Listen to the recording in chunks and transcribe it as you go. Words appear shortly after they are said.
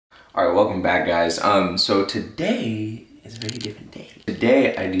Alright, welcome back, guys. So today is a very different day.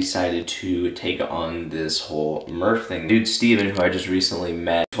 Today I decided to take on this whole Murph thing. Dude, Steven, who I just recently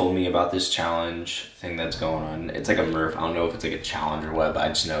met, told me about this challenge thing that's going on. It's like a Murph. I don't know if it's like a challenge or what, but I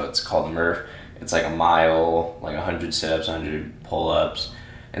just know it's called a Murph. It's like a mile, like 100 sit-ups, 100 pull-ups,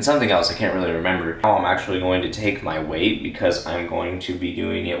 and something else I can't really remember. Now I'm actually going to take my weight because I'm going to be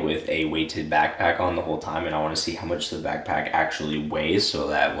doing it with a weighted backpack on the whole time, and I want to see how much the backpack actually weighs so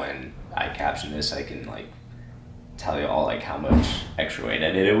that when I caption this I can like tell you all like how much extra weight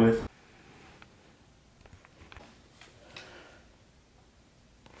I did it with.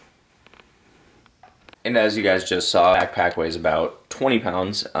 And as you guys just saw, backpack weighs about 20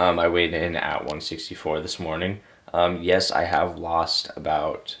 pounds. I weighed in at 164 this morning. Yes, I have lost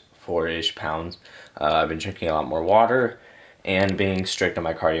about 4-ish pounds. I've been drinking a lot more water and being strict on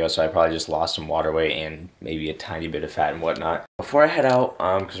my cardio, so I probably just lost some water weight and maybe a tiny bit of fat and whatnot. Before I head out,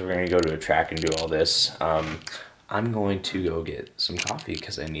 because we're going to go to a track and do all this, I'm going to go get some coffee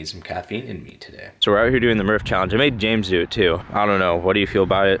because I need some caffeine in me today. So we're out here doing the Murph challenge. I made James do it too. I don't know. What do you feel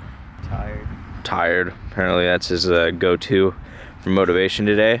about it? Tired. Apparently that's his go-to for motivation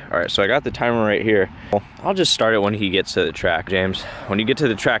today. All right, so I got the timer right here. I'll just start it when he gets to the track. James, when you get to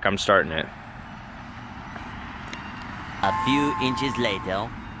the track, I'm starting it. A few inches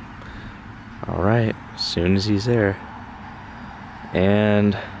later. All right, as soon as he's there.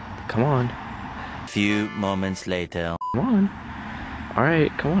 And come on. A few moments later. Come on. All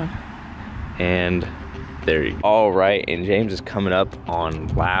right, come on. And there you go. All right, and James is coming up on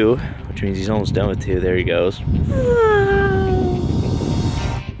lap 2, which means he's almost done with 2. There he goes.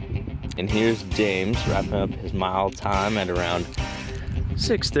 And here's James wrapping up his mile time at around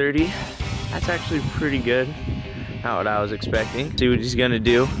 6:30. That's actually pretty good. Not what I was expecting. See what he's gonna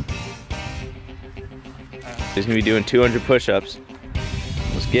do. He's gonna be doing 200 push-ups.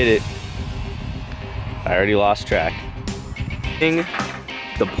 Let's get it. I already lost track. The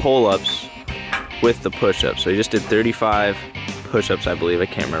pull-ups with the push-ups. So he just did 35 push-ups, I believe. I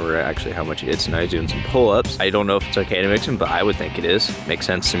can't remember actually how much he did. So now he's doing some pull-ups. I don't know if it's okay to mix them, but I would think it is. Makes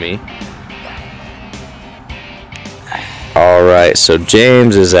sense to me. All right, so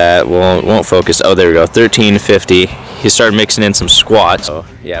James is at, well, it won't focus. Oh, there we go, 1350. He started mixing in some squats. Oh,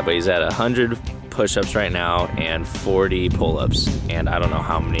 yeah, but he's at 100 push-ups right now and 40 pull-ups. And I don't know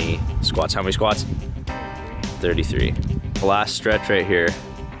how many squats. How many squats? 33. The last stretch right here.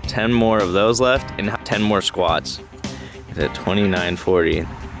 10 more of those left and 10 more squats. He's at 2940.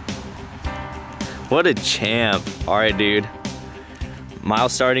 What a champ. All right, dude. Mile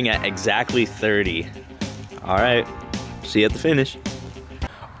starting at exactly 30. All right. See you at the finish.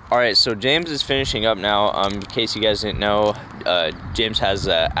 All right, so James is finishing up now. In case you guys didn't know, James has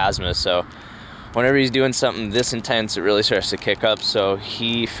asthma, so whenever he's doing something this intense, it really starts to kick up. So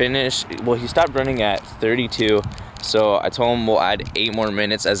he finished, well, he stopped running at 32. So I told him we'll add 8 more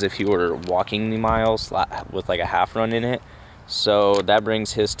minutes as if he were walking the miles with like a half run in it. So that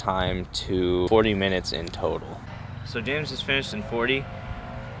brings his time to 40 minutes in total. So James is finished in 40.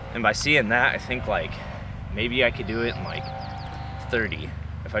 And by seeing that, I think like maybe I could do it in like 30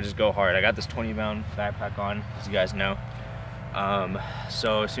 if I just go hard. I got this 20-pound backpack on, as you guys know.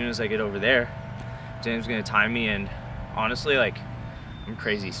 So as soon as I get over there, James is gonna time me, and honestly, like, I'm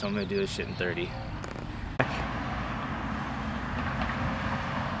crazy, so I'm gonna do this shit in 30.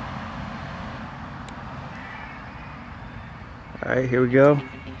 All right, here we go.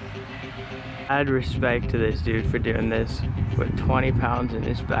 Add respect to this dude for doing this with 20 pounds in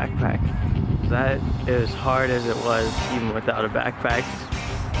his backpack. That is hard as it was even without a backpack.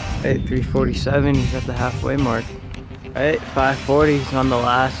 Hey, 347, he's at the halfway mark. All right, 540, he's on the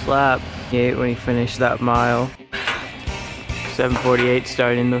last lap. 8 when he finished that mile. 748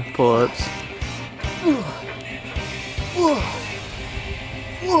 starting the pull-ups.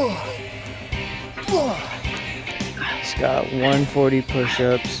 He's got 140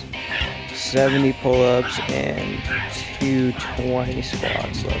 push-ups, 70 pull-ups, and 220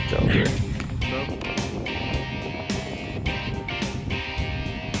 squats left over.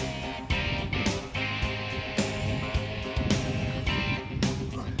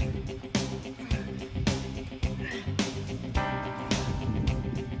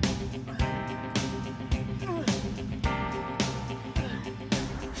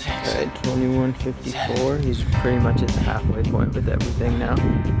 At 2154, he's pretty much at the halfway point with everything now.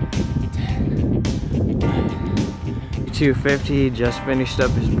 250, just finished up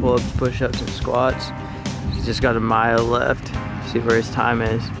his pull-ups, push-ups, and squats. He's just got a mile left. See where his time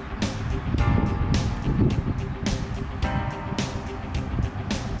is.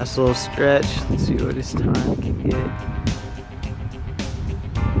 Last little stretch. Let's see what his time can get.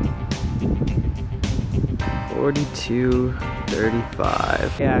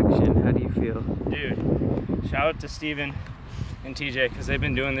 42:35. Action, how do you feel? Dude, shout out to Steven and TJ because they've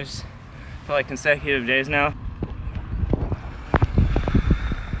been doing this for like consecutive days now.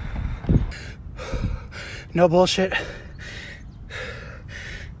 No bullshit.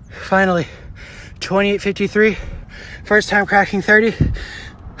 Finally, 28:53. First time cracking 30.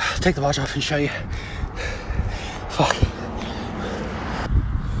 I'll take the watch off and show you. Fuck.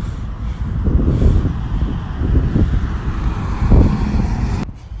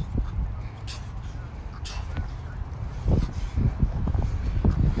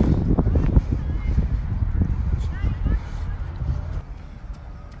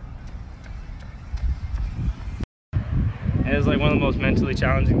 And it's like one of the most mentally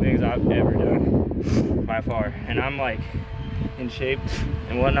challenging things I've ever done by far. And I'm like in shape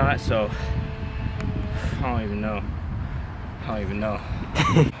and whatnot, so I don't even know.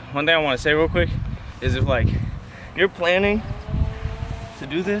 One thing I want to say real quick is if like you're planning to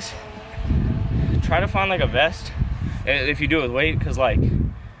do this, try to find like a vest if you do it with weight, because like,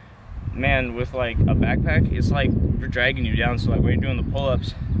 man, with like a backpack, it's like you're dragging you down. So like when you're doing the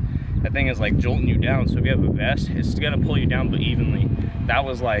pull-ups, that thing is like jolting you down. So if you have a vest, it's gonna pull you down, but evenly. That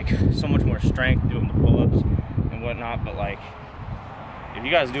was like so much more strength doing the pull-ups and whatnot. But like, if you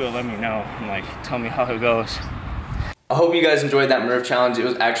guys do it, let me know and like tell me how it goes. I hope you guys enjoyed that Murph challenge. It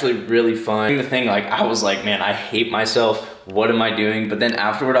was actually really fun. The thing, like, I was like, man, I hate myself. What am I doing? But then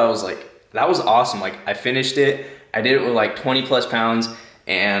afterward, I was like, that was awesome. Like, I finished it. I did it with like 20+ pounds.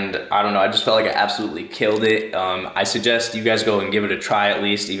 And I don't know, I just felt like I absolutely killed it. I suggest you guys go and give it a try at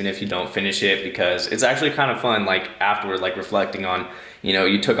least, even if you don't finish it, because it's actually kind of fun, like afterward, like reflecting on, you know,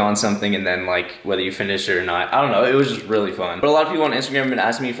 you took on something and then like whether you finished it or not. I don't know, it was just really fun. But a lot of people on Instagram have been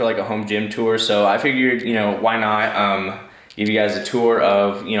asking me for like a home gym tour, so I figured, you know, why not give you guys a tour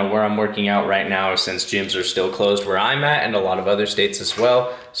of, you know, where I'm working out right now, since gyms are still closed where I'm at and a lot of other states as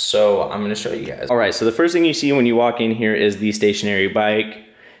well. So I'm gonna show you guys. All right, so the first thing you see when you walk in here is the stationary bike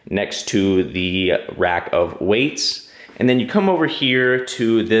next to the rack of weights. And then you come over here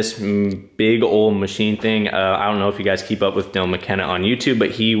to this big old machine thing. I don't know if you guys keep up with Dylan McKenna on YouTube,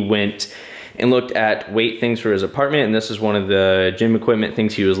 but he went and looked at weight things for his apartment, and this is one of the gym equipment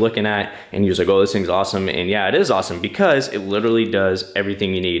things he was looking at, and he was like, oh, this thing's awesome. And yeah, it is awesome because it literally does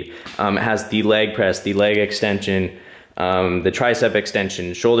everything you need. It has the leg press, the leg extension, the tricep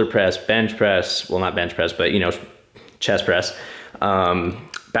extension, shoulder press, bench press, well, not bench press, but you know, chest press,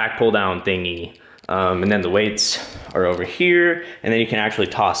 back pull down thingy, and then the weights are over here, and then you can actually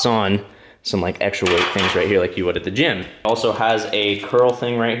toss on some like extra weight things right here like you would at the gym. It also has a curl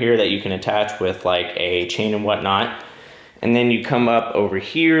thing right here that you can attach with like a chain and whatnot. And then you come up over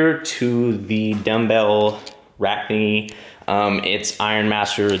here to the dumbbell rack thingy. It's Iron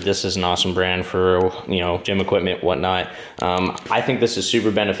Master. This is an awesome brand for, you know, gym equipment, whatnot. I think this is super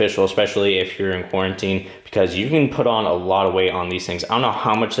beneficial, especially if you're in quarantine, because you can put on a lot of weight on these things. I don't know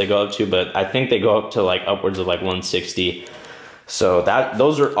how much they go up to, but I think they go up to like upwards of like 160. So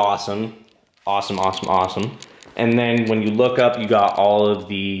those are awesome. Awesome. And then when you look up, you got all of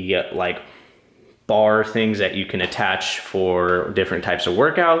the like bar things that you can attach for different types of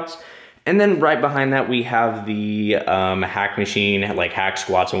workouts. And then right behind that, we have the hack machine, like hack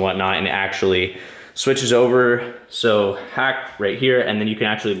squats and whatnot, and it actually switches over. So hack right here, and then you can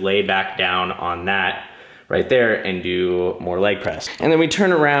actually lay back down on that right there and do more leg press. And then we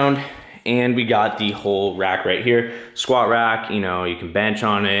turn around and we got the whole rack right here. Squat rack, you know, you can bench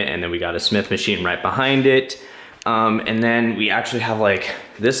on it, and then we got a Smith machine right behind it. And then we actually have like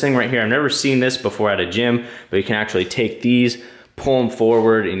this thing right here. I've never seen this before at a gym, but you can actually take these, pull them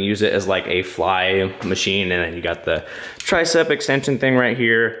forward and use it as like a fly machine. And then you got the tricep extension thing right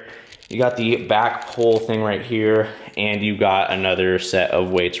here. You got the back pull thing right here, and you got another set of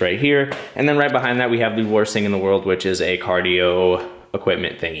weights right here. And then right behind that, we have the worst thing in the world, which is a cardio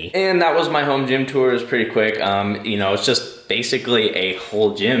equipment thingy. And that was my home gym tour. It was pretty quick. You know, it's just basically a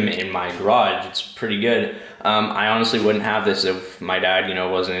whole gym in my garage. It's pretty good. I honestly wouldn't have this if my dad, you know,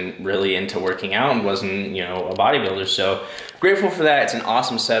 wasn't really into working out and wasn't, you know, a bodybuilder. So grateful for that. It's an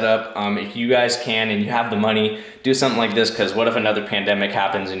awesome setup. If you guys can and you have the money, do something like this, because what if another pandemic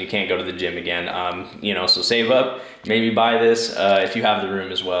happens and you can't go to the gym again? You know, so save up, maybe buy this if you have the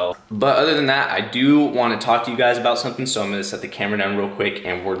room as well. But other than that, I do want to talk to you guys about something, so I'm gonna set the camera down real quick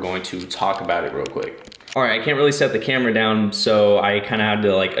and we're going to talk about it real quick. All right, I can't really set the camera down, so I kind of had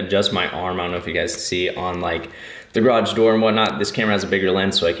to like adjust my arm. I don't know if you guys can see on like the garage door and whatnot. This camera has a bigger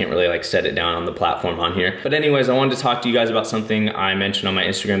lens, so I can't really like set it down on the platform on here. But anyways, I wanted to talk to you guys about something I mentioned on my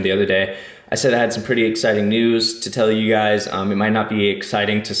Instagram the other day. I said I had some pretty exciting news to tell you guys. It might not be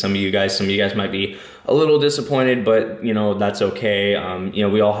exciting to some of you guys. Some of you guys might be a little disappointed, but you know, that's okay. You know,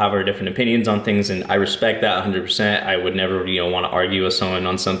 we all have our different opinions on things, and I respect that 100%. I would never, you know, want to argue with someone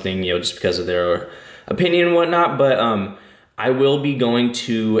on something, you know, just because of their opinion and whatnot. But I will be going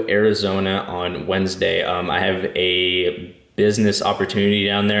to Arizona on Wednesday. I have a business opportunity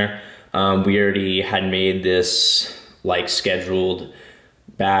down there. We already had made this like scheduled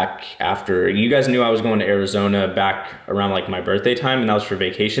back after, you guys knew I was going to Arizona back around like my birthday time, and that was for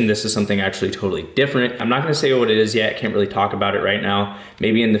vacation. This is something actually totally different. I'm not gonna say what it is yet. I can't really talk about it right now.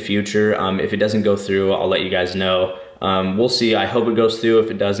 Maybe in the future, if it doesn't go through, I'll let you guys know. We'll see. I hope it goes through. If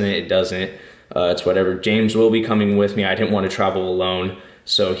it doesn't, it doesn't. It's whatever. James will be coming with me. I didn't want to travel alone,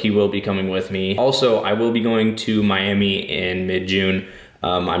 so he will be coming with me. Also, I will be going to Miami in mid-June.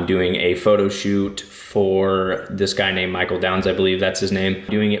 I'm doing a photo shoot for this guy named Michael Downs, I believe that's his name.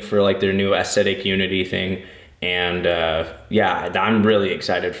 Doing it for like their new Aesthetic Unity thing. And yeah, I'm really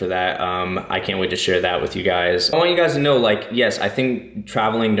excited for that. I can't wait to share that with you guys. I want you guys to know, like, yes, I think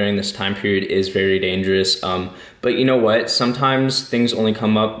traveling during this time period is very dangerous. But you know what? Sometimes things only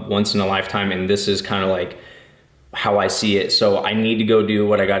come up once in a lifetime, and this is kind of like how I see it. So I need to go do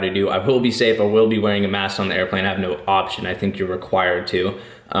what I got to do. I will be safe. I will be wearing a mask on the airplane. I have no option. I think you're required to.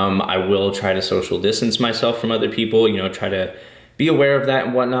 I will try to social distance myself from other people, you know, try to be aware of that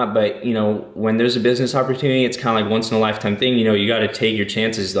and whatnot. But, you know, when there's a business opportunity, it's kind of like once in a lifetime thing. You know, you got to take your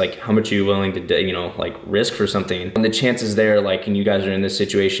chances. Like, how much are you willing to, you know, like risk for something? When the chances there, like, and you guys are in this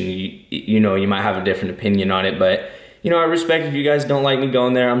situation, you know, you might have a different opinion on it. But, you know, I respect if you guys don't like me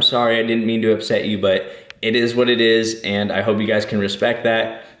going there. I'm sorry. I didn't mean to upset you, but it is what it is. And I hope you guys can respect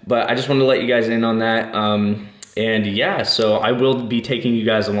that. But I just wanted to let you guys in on that. And yeah, so I will be taking you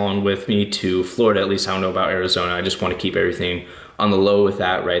guys along with me to Florida. At least I don't know about Arizona. I just want to keep everything on the low with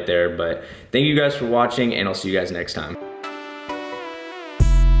that right there. But thank you guys for watching, and I'll see you guys next time.